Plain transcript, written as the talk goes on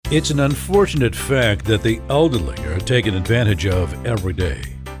It's an unfortunate fact that the elderly are taken advantage of every day.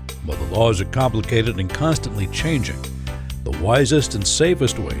 While the laws are complicated and constantly changing, the wisest and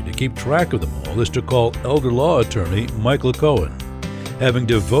safest way to keep track of them all is to call elder law attorney Michael Cohen. Having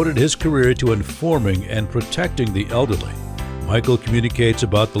devoted his career to informing and protecting the elderly, Michael communicates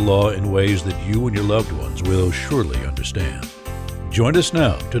about the law in ways that you and your loved ones will surely understand. Join us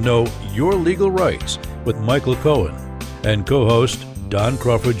now to know your legal rights with Michael Cohen and co-host Don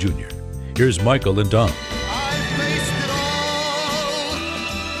Crawford Jr. Here's Michael and Don. I faced it all,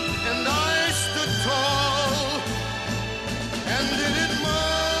 and I stood tall, and did it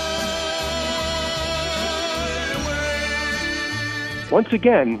my way. Once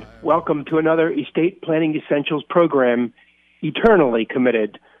again, welcome to another Estate Planning Essentials program, eternally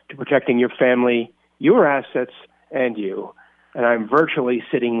committed to protecting your family, your assets, and you. And I'm virtually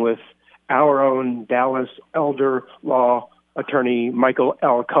sitting with our own Dallas elder law attorney, Michael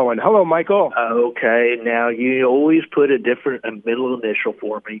L. Cohen. Hello, Michael. Okay, now you always put a middle initial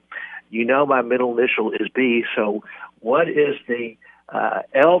for me. You know my middle initial is B, so what is the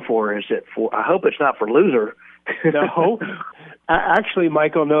L for? Is it for, I hope it's not for loser. No. Actually,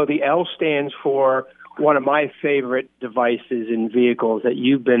 Michael, no, the L stands for one of my favorite devices in vehicles that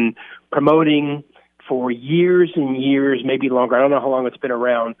you've been promoting for years and years, maybe longer. I don't know how long it's been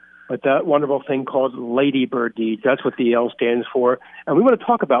around, but that wonderful thing called Lady Bird Deeds. That's what the L stands for. And we want to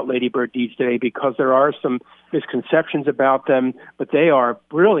talk about Lady Bird Deeds today because there are some misconceptions about them, but they are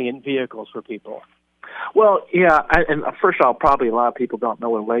brilliant vehicles for people. Well, yeah, and first of all, probably a lot of people don't know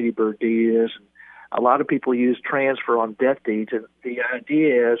what a Lady Bird Deed is. A lot of people use transfer on death deeds, and the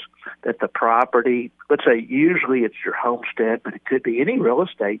idea is that the property, let's say usually it's your homestead, but it could be any real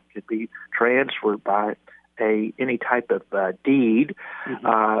estate, could be transferred by any type of deed.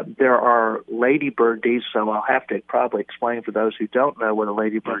 Mm-hmm. There are ladybird deeds, so I'll have to probably explain for those who don't know what a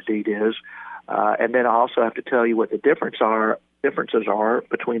ladybird deed is, and then I also have to tell you what the differences are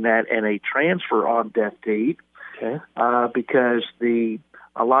between that and a transfer on death deed. Okay. Because a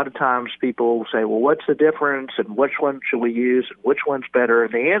lot of times people say, well, what's the difference, and which one should we use, and which one's better?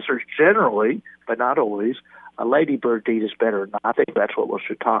 And the answer is generally, but not always, a ladybird deed is better. And I think that's what we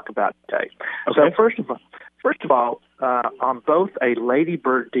should talk about today. Okay. So first of all, on both a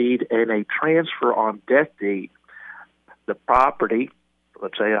ladybird deed and a transfer on death deed, the property,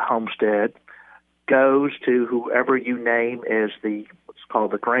 let's say a homestead, goes to whoever you name as what's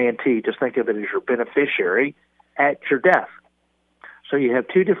called the grantee. Just think of it as your beneficiary at your death. So you have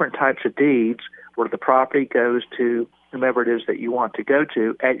two different types of deeds where the property goes to whomever it is that you want to go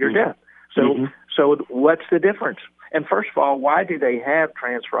to at your death. So what's the difference? And first of all, why do they have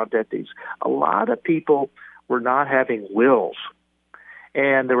transfer on death deeds? A lot of people were not having wills,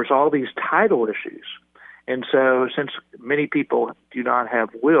 and there was all these title issues. And so since many people do not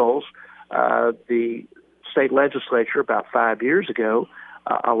have wills, the state legislature about 5 years ago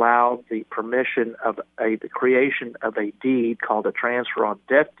allowed the permission of the creation of a deed called a transfer on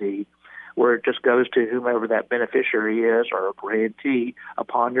death deed, where it just goes to whomever that beneficiary is or a grantee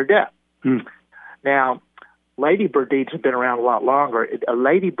upon your death. Now, ladybird deeds have been around a lot longer. A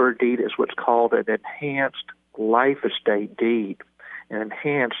ladybird deed is what's called an enhanced life estate deed. An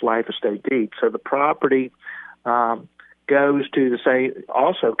enhanced life estate deed. So the property also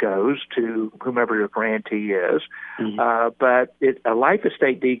goes to whomever your grantee is. But a life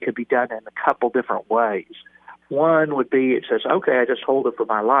estate deed could be done in a couple different ways. One would be it says, okay, I just hold it for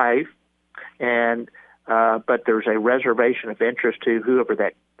my life, but there's a reservation of interest to whoever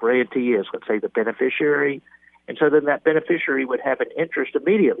that grantee is, let's say the beneficiary, and so then that beneficiary would have an interest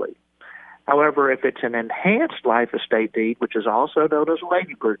immediately. However, if it's an enhanced life estate deed, which is also known as a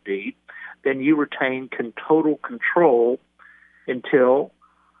ladybird deed, then you retain total control until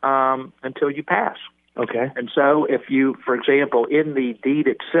you pass. Okay. And so if you, for example, in the deed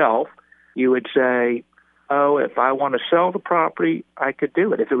itself, you would say, oh, if I want to sell the property, I could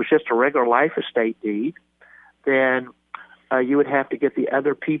do it. If it was just a regular life estate deed, then you would have to get the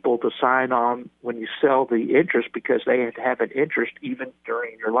other people to sign on when you sell the interest because they had to have an interest even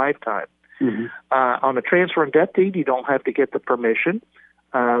during your lifetime. On a transfer and death deed, you don't have to get the permission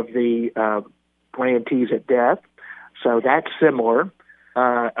of the grantees at death. So that's similar.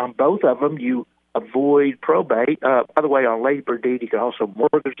 On both of them, you avoid probate. By the way, on ladybird deed, you can also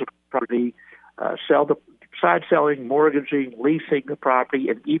mortgage the property, side selling, mortgaging, leasing the property,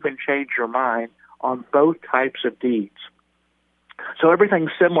 and even change your mind on both types of deeds. So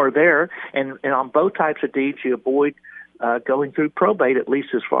everything's similar there, and on both types of deeds, you avoid going through probate, at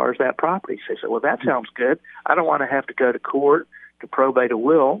least as far as that property. So you say, well, that sounds good. I don't want to have to go to court to probate a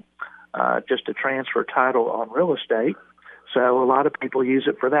will just to transfer title on real estate. So a lot of people use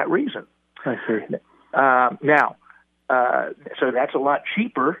it for that reason. I see. So that's a lot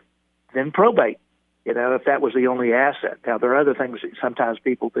cheaper than probate, if that was the only asset. Now, there are other things that sometimes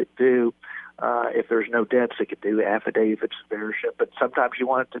people that do, if there's no debts, they could do affidavits of heirship, but sometimes you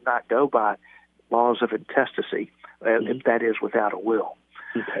want it to not go by laws of intestacy, if that is without a will.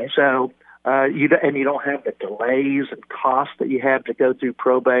 Okay. So you don't have the delays and costs that you have to go through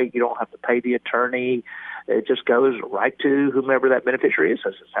probate. You don't have to pay the attorney. It just goes right to whomever that beneficiary is.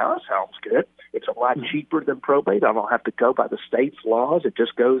 Says, that sounds good. It's a lot cheaper than probate. I don't have to go by the state's laws. It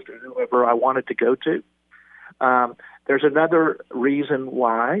just goes to whoever I want it to go to. There's another reason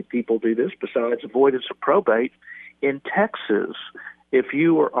why people do this besides avoidance of probate. In Texas, if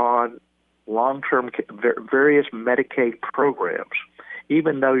you are on long-term various Medicaid programs,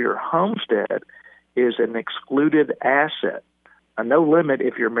 even though your homestead is an excluded asset, no limit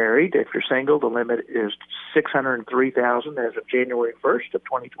if you're married. If you're single, the limit is $603,000 as of January 1st of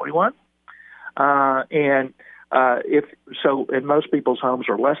 2021. And most people's homes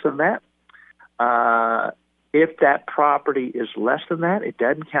are less than that. If that property is less than that, it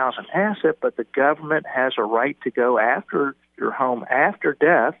doesn't count as an asset, but the government has a right to go after your home after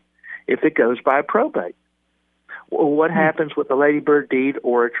death if it goes by probate. Well, what happens with a ladybird deed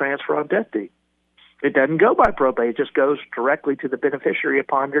or a transfer on death deed? It doesn't go by probate. It just goes directly to the beneficiary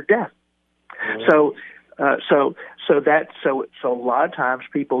upon your death. So a lot of times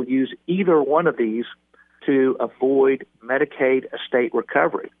people use either one of these to avoid Medicaid estate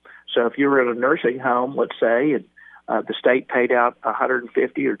recovery. So if you were in a nursing home, let's say, and the state paid out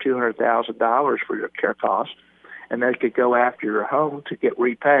 $150,000 or $200,000 for your care costs, and they could go after your home to get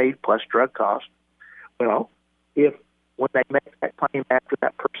repaid plus drug costs. Well, when they make that claim after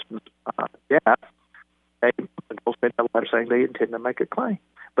that person's death, they'll send a letter saying they intend to make a claim.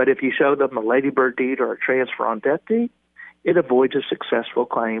 But if you show them a ladybird deed or a transfer on death deed, it avoids a successful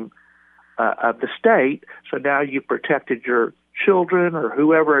claim of the state. So now you've protected your children or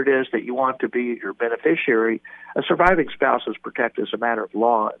whoever it is that you want to be your beneficiary. A surviving spouse is protected as a matter of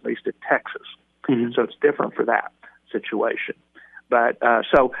law, at least in Texas. Mm-hmm. So it's different for that situation. But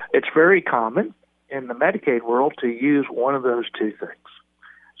so it's very common in the Medicaid world to use one of those two things.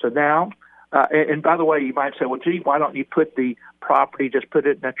 So now, and by the way, you might say, well, gee, why don't you put the property, just put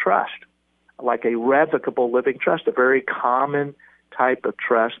it in a trust, like a revocable living trust, a very common type of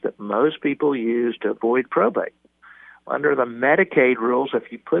trust that most people use to avoid probate. Under the Medicaid rules,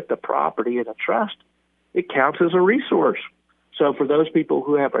 if you put the property in a trust, it counts as a resource. So for those people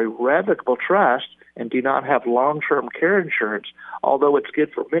who have a revocable trust and do not have long-term care insurance, although it's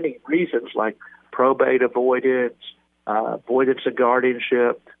good for many reasons like probate avoidance, avoidance of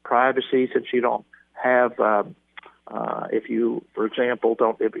guardianship, privacy, since you don't have, if you, for example,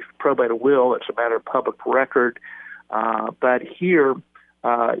 if you probate a will, it's a matter of public record. But here,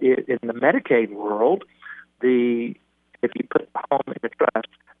 in the Medicaid world, if you put the home in a trust,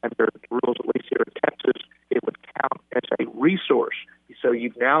 under the rules, at least here in Texas, it would count as a resource. So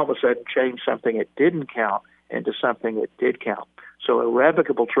you've now all of a sudden changed something that didn't count into something that did count. So a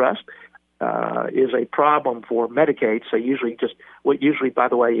revocable trust is a problem for Medicaid. So usually, by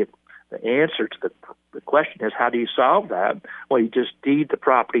the way, the answer to the question is, how do you solve that? Well, you just deed the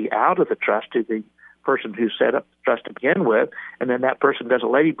property out of the trust to the person who set up the trust to begin with, and then that person does a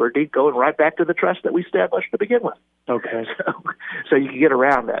ladybird deed going right back to the trust that we established to begin with. Okay. So you can get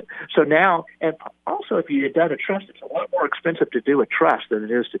around that. So now, and also if you had done a trust, it's a lot more expensive to do a trust than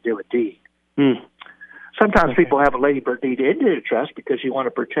it is to do a deed. Sometimes people have a ladybird deed into a trust because you want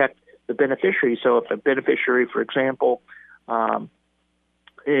to protect the beneficiary. So if a beneficiary, for example,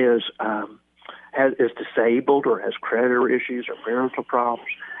 is disabled or has creditor issues or marital problems,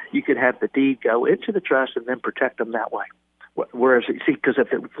 you could have the deed go into the trust and then protect them that way. Whereas, because if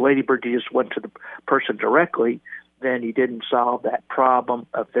the ladybird deed just went to the person directly, then you didn't solve that problem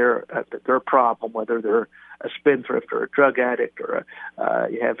of their problem, whether they're a spendthrift or a drug addict or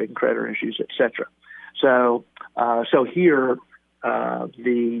having creditor issues, etc. So here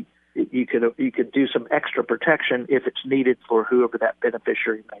you could do some extra protection if it's needed for whoever that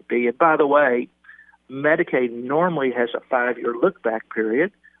beneficiary may be. And by the way, Medicaid normally has a 5-year look-back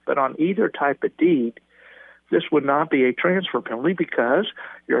period, but on either type of deed, this would not be a transfer penalty because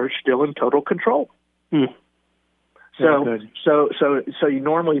you're still in total control. So you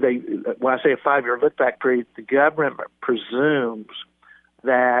normally when I say a 5-year look-back period, the government presumes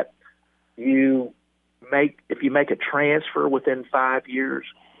that if you make a transfer within 5 years,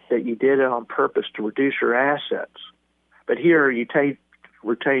 that you did it on purpose to reduce your assets. But here you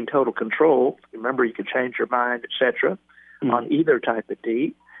retain total control. Remember, you can change your mind, etc., on either type of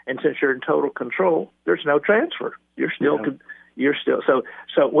deed. And since you're in total control, there's no transfer. You're still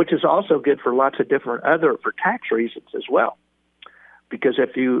so which is also good for lots of different for tax reasons as well. Because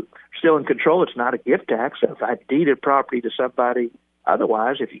if you're still in control, it's not a gift tax. If I deeded property to somebody,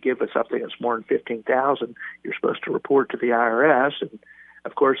 otherwise, if you give us something that's more than $15,000, you're supposed to report to the IRS. And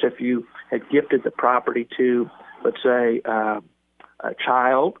of course, if you had gifted the property to, let's say, a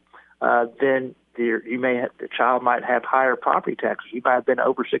child, then the child might have higher property taxes. You might have been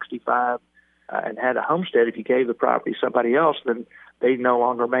over 65 and had a homestead. If you gave the property to somebody else, then they may no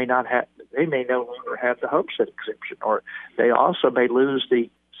longer have the homestead exemption, or they also may lose the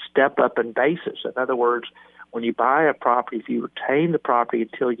step up in basis. In other words, when you buy a property, if you retain the property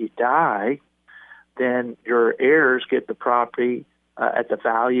until you die, then your heirs get the property at the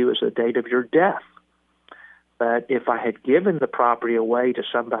value as the date of your death. But if I had given the property away to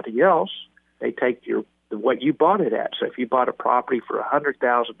somebody else, they take what you bought it at. So if you bought a property for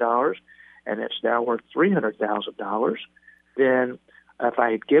 $100,000 and it's now worth $300,000, then if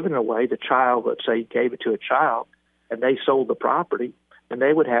I had given it away, the child, let's say you gave it to a child, and they sold the property, and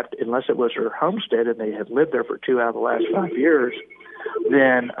they would have to, unless it was their homestead and they had lived there for 2 out of the last 5 years,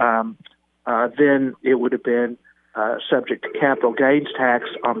 then it would have been subject to capital gains tax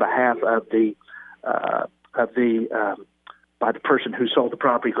on behalf of by the person who sold the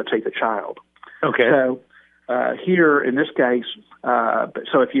property, let's say the child. Okay. So here in this case,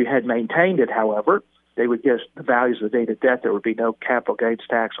 so if you had maintained it, however, they would get the values of the date of death. There would be no capital gains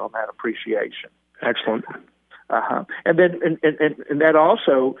tax on that appreciation. Excellent. And then, and that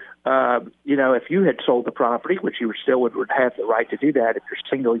also, if you had sold the property, which you still would have the right to do that. If you're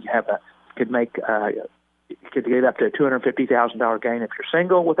single, you could get up to a $250,000 gain if you're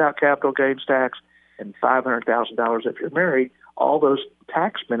single without capital gains tax, and $500,000 if you're married. All those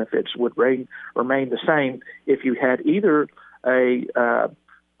tax benefits would remain the same if you had either a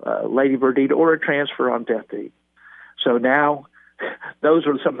Lady Bird deed or a transfer on death deed. So now, those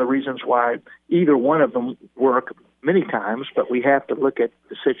are some of the reasons why either one of them work many times, but we have to look at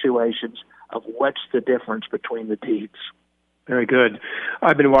the situations of what's the difference between the deeds. Very good.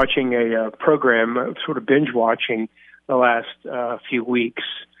 I've been watching a program, sort of binge watching the last few weeks,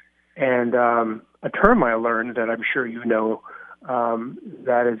 and a term I learned that I'm sure you know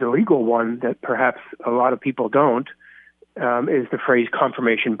that is a legal one that perhaps a lot of people don't, is the phrase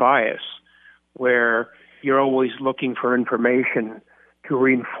confirmation bias, where you're always looking for information to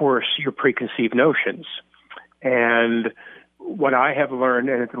reinforce your preconceived notions. And what I have learned,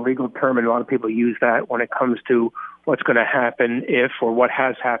 and it's a legal term, and a lot of people use that when it comes to what's going to happen if, or what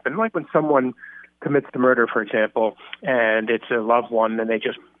has happened, like when someone commits the murder, for example, and it's a loved one, and they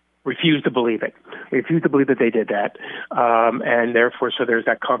just refuse to believe it. They refuse to believe that they did that. And therefore, so there's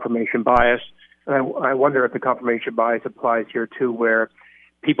that confirmation bias. And I wonder if the confirmation bias applies here too, where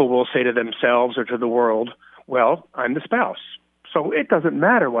people will say to themselves or to the world, well, I'm the spouse. So it doesn't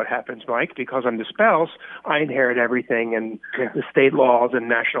matter what happens, Mike, because I'm the spouse, I inherit everything, and the state laws and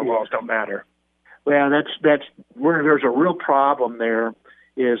national laws don't matter. Well, that's where there's a real problem there,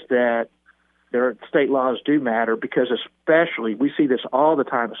 is that state laws do matter, because especially, we see this all the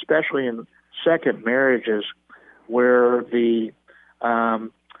time, especially in second marriages, where in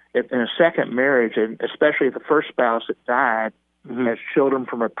a second marriage, and especially if the first spouse that died has children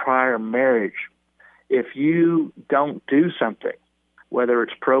from a prior marriage, if you don't do something, whether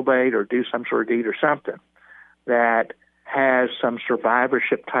it's probate or do some sort of deed or something that has some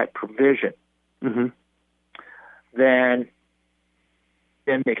survivorship type provision, then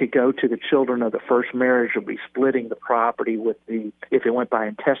they could go to the children of the first marriage will be splitting the property if it went by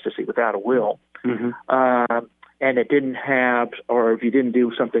intestacy without a will. And it didn't have, or if you didn't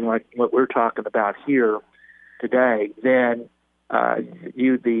do something like what we're talking about here today, then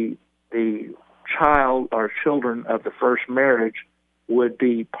the child or children of the first marriage would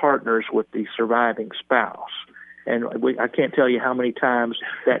be partners with the surviving spouse. And I can't tell you how many times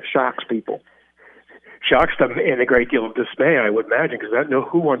that shocks people. Shocks them in a great deal of dismay, I would imagine, because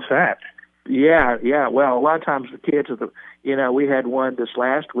who wants that? Yeah. Well, a lot of times the kids we had one this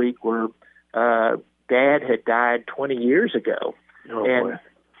last week where Dad had died 20 years ago. Oh, and boy.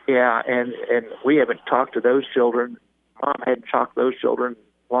 Yeah, and we haven't talked to those children. Mom hadn't talked to those children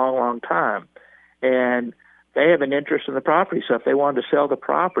a long, long time. And they have an interest in the property, so if they wanted to sell the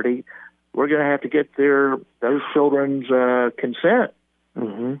property, we're going to have to get those children's consent.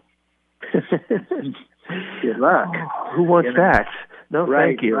 Good luck. Who wants that? No, right,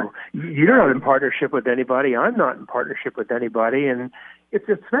 thank you. Right. You're not in partnership with anybody. I'm not in partnership with anybody. And it's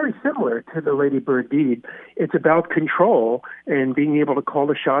very similar to the Lady Bird deed. It's about control and being able to call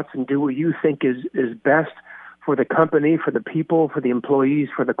the shots and do what you think is best for the company, for the people, for the employees,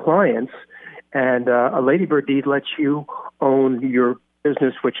 for the clients. And a ladybird deed lets you own your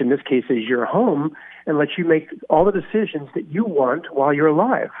business, which in this case is your home, and lets you make all the decisions that you want while you're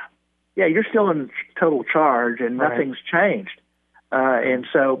alive. Yeah, you're still in total charge, and nothing's changed. And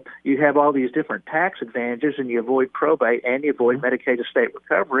so you have all these different tax advantages, and you avoid probate, and you avoid Medicaid estate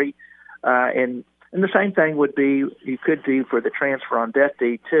recovery. And the same thing would be you could do for the transfer on death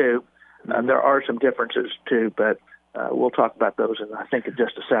deed too. There are some differences too, but we'll talk about those in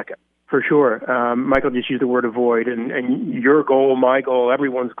just a second. For sure. Michael just used the word avoid, and your goal, my goal,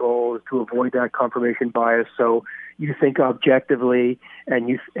 everyone's goal is to avoid that confirmation bias. So you think objectively and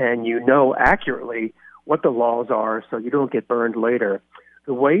you know accurately what the laws are so you don't get burned later.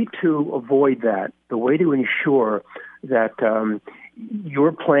 The way to avoid that, the way to ensure that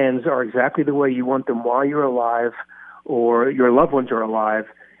your plans are exactly the way you want them while you're alive or your loved ones are alive,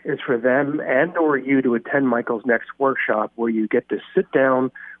 is for them and or you to attend Michael's next workshop, where you get to sit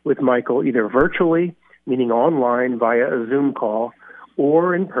down with Michael either virtually, meaning online via a Zoom call,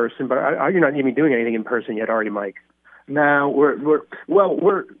 or in person. But you're not even doing anything in person yet, are you, Mike? No,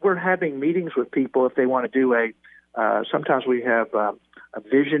 we're having meetings with people if they want to do sometimes we have a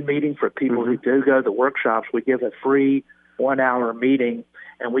vision meeting for people who do go to the workshops. We give a free 1-hour meeting,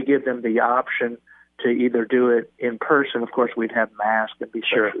 and we give them the option to either do it in person. Of course, we'd have masks and be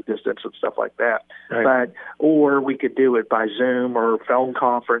social distance and stuff like that. Right. Or we could do it by Zoom or phone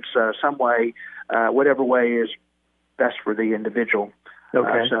conference, some way, whatever way is best for the individual.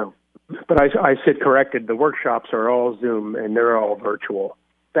 Okay. But I said corrected. The workshops are all Zoom and they're all virtual.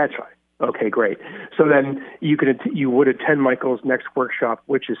 That's right. Okay, great. So then you would attend Michael's next workshop,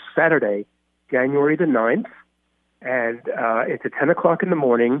 which is Saturday, January the 9th, and it's at 10 o'clock in the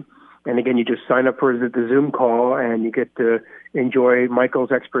morning. And again, you just sign up for the Zoom call, and you get to enjoy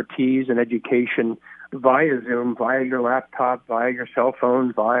Michael's expertise and education via Zoom, via your laptop, via your cell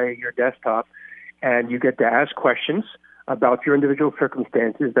phone, via your desktop. And you get to ask questions about your individual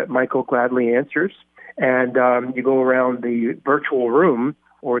circumstances that Michael gladly answers. And you go around the virtual room,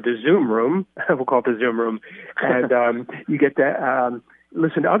 or the Zoom room, we'll call it the Zoom room, and you get to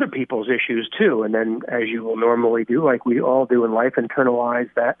listen to other people's issues too. And then, as you will normally do, like we all do in life, internalize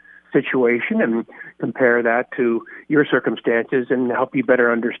that situation and compare that to your circumstances and help you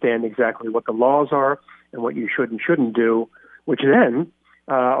better understand exactly what the laws are and what you should and shouldn't do, which then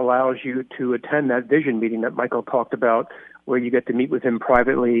allows you to attend that vision meeting that Michael talked about, where you get to meet with him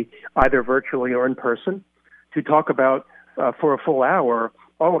privately, either virtually or in person, to talk about for a full hour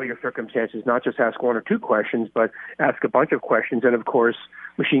all of your circumstances, not just ask one or two questions, but ask a bunch of questions. And of course,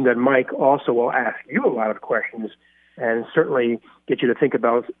 Machine Gun Mike also will ask you a lot of questions and certainly get you to think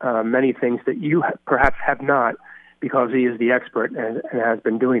about many things that you perhaps have not, because he is the expert and has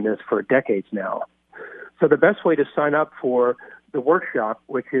been doing this for decades now. So the best way to sign up for the workshop,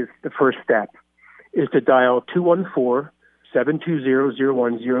 which is the first step, is to dial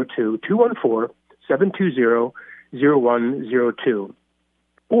 214-720-0102, 214-720-0102,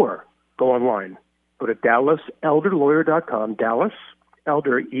 or go online. Go to DallasElderLawyer.com, Dallas,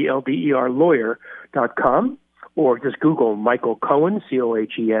 Elder, E-L-D-E-R, lawyer.com, or just Google Michael Cohen,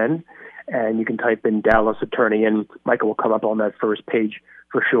 C-O-H-E-N, and you can type in Dallas Attorney, and Michael will come up on that first page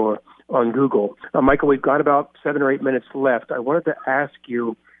for sure on Google. Michael, we've got about 7 or 8 minutes left. I wanted to ask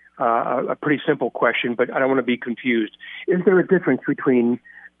you a pretty simple question, but I don't want to be confused. Is there a difference between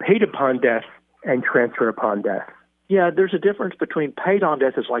paid upon death and transfer upon death? Yeah, there's a difference between paid on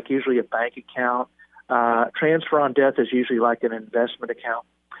death is like usually a bank account. Transfer on death is usually like an investment account.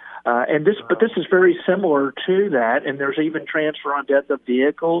 But this is very similar to that, and there's even transfer on death of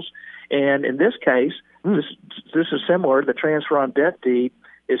vehicles. And in this case, this is similar. The transfer on death deed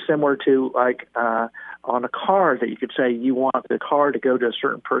is similar to like on a car, that you could say you want the car to go to a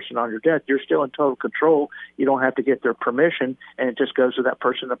certain person on your death. You're still in total control. You don't have to get their permission, and it just goes to that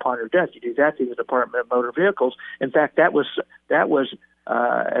person upon your death. You do that through the Department of Motor Vehicles. In fact, that was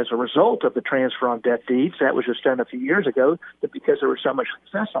as a result of the transfer on death deeds. That was just done a few years ago, because there was so much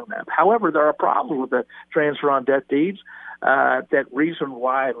success on that. However, there are problems with the transfer on death deeds. That reason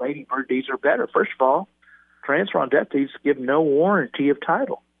why ladybird deeds are better. First of all, transfer on death deeds give no warranty of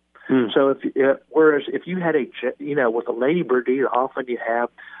title. So whereas if you had with a ladybird deed, often you have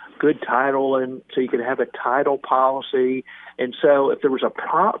good title, and so you can have a title policy. And so if there was a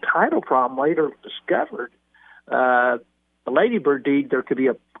title problem later discovered, the ladybird deed, there could be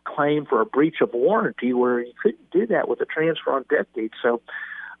a claim for a breach of warranty, where you couldn't do that with a transfer on death deed. So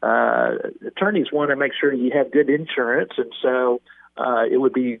attorneys want to make sure you have good insurance, and so it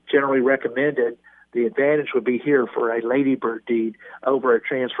would be generally recommended the advantage would be here for a ladybird deed over a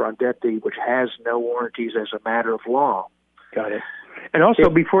transfer on death deed, which has no warranties as a matter of law. Got it. And also,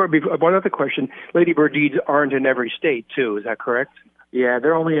 before one other question, ladybird deeds aren't in every state, too. Is that correct? Yeah,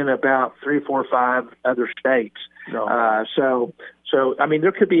 they're only in about 3, 4, 5 other states. No. So I mean,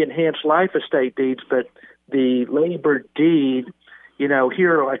 there could be enhanced life estate deeds, but the ladybird deed,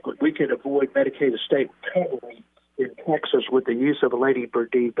 here, like we could avoid Medicaid estate recovery in Texas with the use of a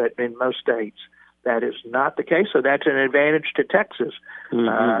ladybird deed, but in most states that is not the case. So that's an advantage to Texas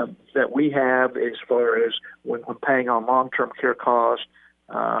that we have as far as when paying on long-term care costs,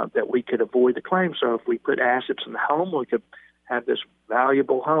 that we could avoid the claim. So if we put assets in the home, we could have this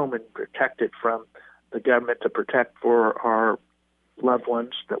valuable home and protect it from the government to protect for our loved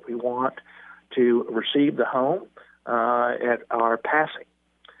ones that we want to receive the home at our passing.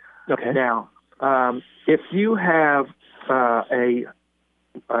 Okay. Now, if you have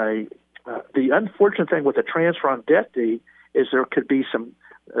the unfortunate thing with a transfer on death deed is there could be some,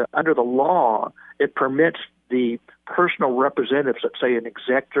 under the law, it permits the personal representatives, let's say an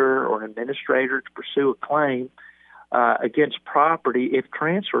executor or an administrator, to pursue a claim against property if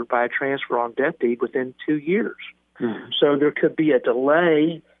transferred by a transfer on death deed within 2 years. So there could be a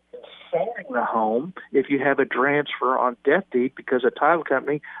delay in selling the home if you have a transfer on death deed because a title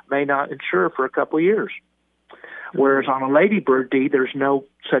company may not insure for a couple of years. Whereas on a ladybird deed, there's no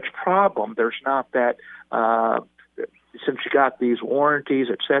such problem. There's not that, since you got these warranties,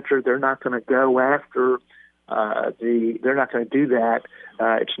 et cetera, they're not going to go after they're not going to do that.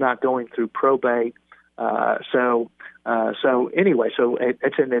 It's not going through probate. So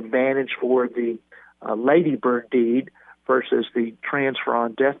it's an advantage for the ladybird deed versus the transfer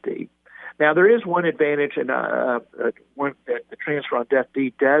on death deed. Now, there is one advantage, and one that the transfer on death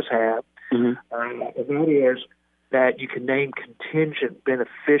deed does have, and that is that you can name contingent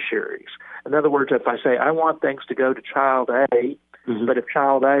beneficiaries. In other words, if I say, I want things to go to child A, but if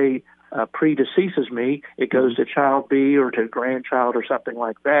child A predeceases me, it goes to child B or to grandchild or something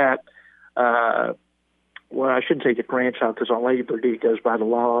like that. Well, I shouldn't say to grandchild because on ladybird deed it goes by the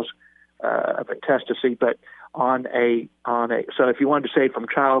laws of intestacy, but on a so if you wanted to say from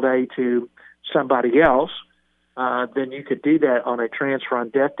child A to somebody else, then you could do that on a transfer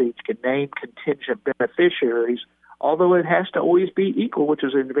on death deed. You could name contingent beneficiaries, although it has to always be equal, which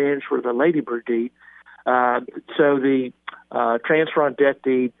is an advantage for the ladybird deed. So the transfer on death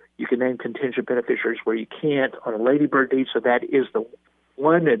deed, you can name contingent beneficiaries where you can't on a ladybird deed, so that is the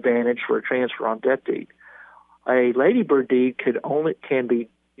one advantage for a transfer on death deed. A ladybird deed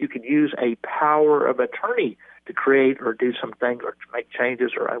you could use a power of attorney to create or do something or to make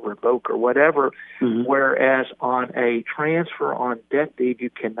changes or revoke or whatever, whereas on a transfer on death deed, you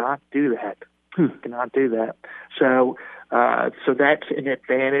cannot do that. Cannot do that. So that's an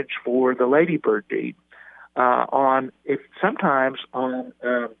advantage for the ladybird deed. Let's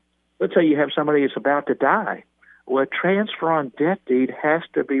say you have somebody that's about to die. Well, a transfer on death deed has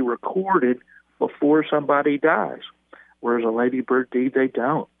to be recorded before somebody dies, whereas a ladybird deed, they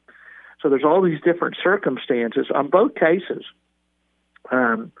don't. So there's all these different circumstances on both cases.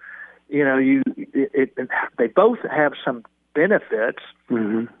 They both have some benefits,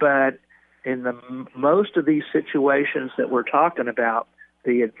 but in most of these situations that we're talking about,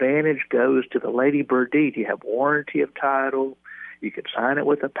 the advantage goes to the ladybird deed. You have warranty of title. You could sign it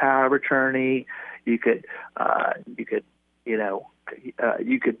with a power of attorney. You could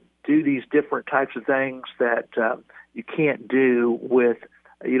do these different types of things that you can't do with.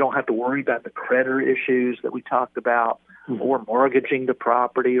 You don't have to worry about the creditor issues that we talked about, or mortgaging the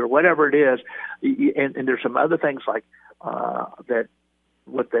property, or whatever it is. And there's some other things like that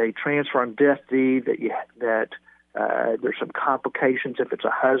with a transfer on death deed that there's some complications if it's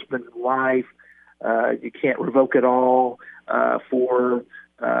a husband and wife. You can't revoke it all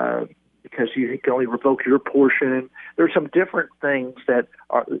because you can only revoke your portion. There's some different things that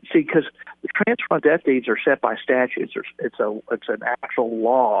are because the transfer on death deeds are set by statutes. It's an actual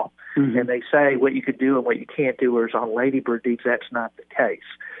law, and they say what you could do and what you can't do. Whereas on ladybird deeds, that's not the case.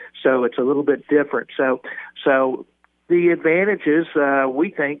 So it's a little bit different. So the advantages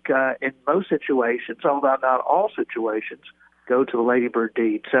we think in most situations, although not all situations, go to the ladybird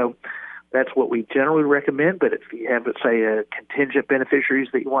deed. So that's what we generally recommend. But if you have, let's say, contingent beneficiaries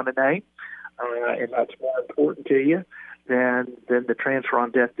that you want to name, and that's more important to you, then the transfer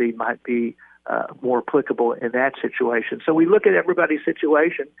on death deed might be more applicable in that situation. So we look at everybody's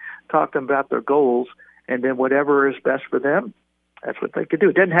situation, talk to them about their goals, and then whatever is best for them, that's what they could do.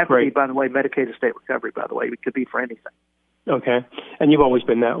 It doesn't have to be, by the way, Medicaid estate recovery, by the way. It could be for anything. Okay. And you've always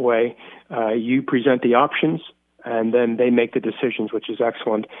been that way. You present the options, and then they make the decisions, which is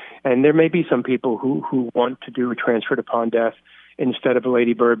excellent. And there may be some people who want to do a transfer upon death instead of a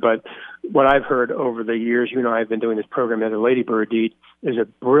Lady Bird, but what I've heard over the years, I've been doing this program as a Lady Bird deed, is a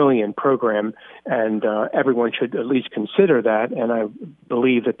brilliant program, and everyone should at least consider that. And I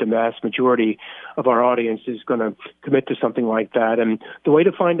believe that the vast majority of our audience is going to commit to something like that. And the way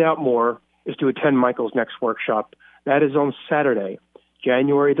to find out more is to attend Michael's next workshop. That is on Saturday,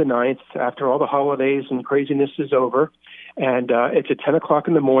 January the 9th, after all the holidays and craziness is over. And it's at 10 o'clock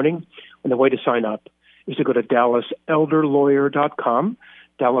in the morning. And the way to sign up is to go to DallasElderLawyer.com,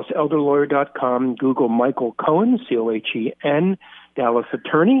 DallasElderLawyer.com, Google Michael Cohen, Cohen, Dallas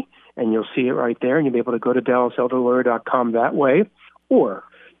Attorney, and you'll see it right there. And you'll be able to go to DallasElderLawyer.com that way, or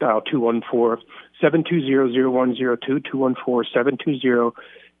dial 214-720-0102,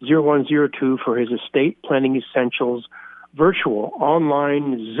 214-720-0102 for his Estate Planning Essentials virtual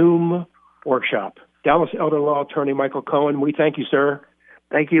online Zoom workshop. Dallas Elder Law Attorney Michael Cohen, we thank you, sir.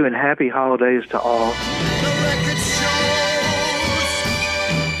 Thank you, and happy holidays to all. The record shows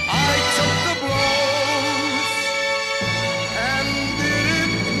I took the blows and did it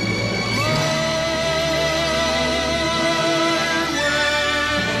my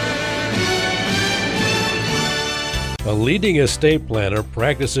way. A leading estate planner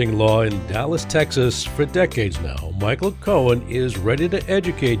practicing law in Dallas, Texas for decades now, Michael Cohen is ready to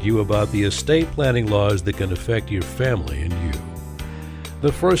educate you about the estate planning laws that can affect your family and you.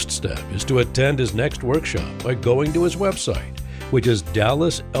 The first step is to attend his next workshop by going to his website, which is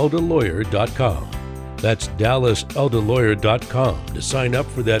DallasElderLawyer.com. That's DallasElderLawyer.com to sign up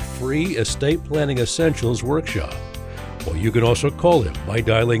for that free Estate Planning Essentials workshop. Or you can also call him by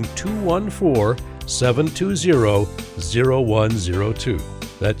dialing 214-720-0102.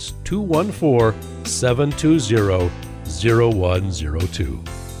 That's 214-720-0102.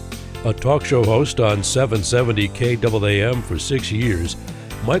 A talk show host on 770 KAAM for 6 years,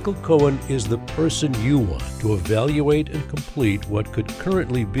 Michael Cohen is the person you want to evaluate and complete what could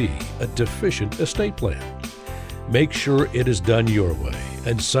currently be a deficient estate plan. Make sure it is done your way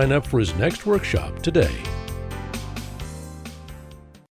and sign up for his next workshop today.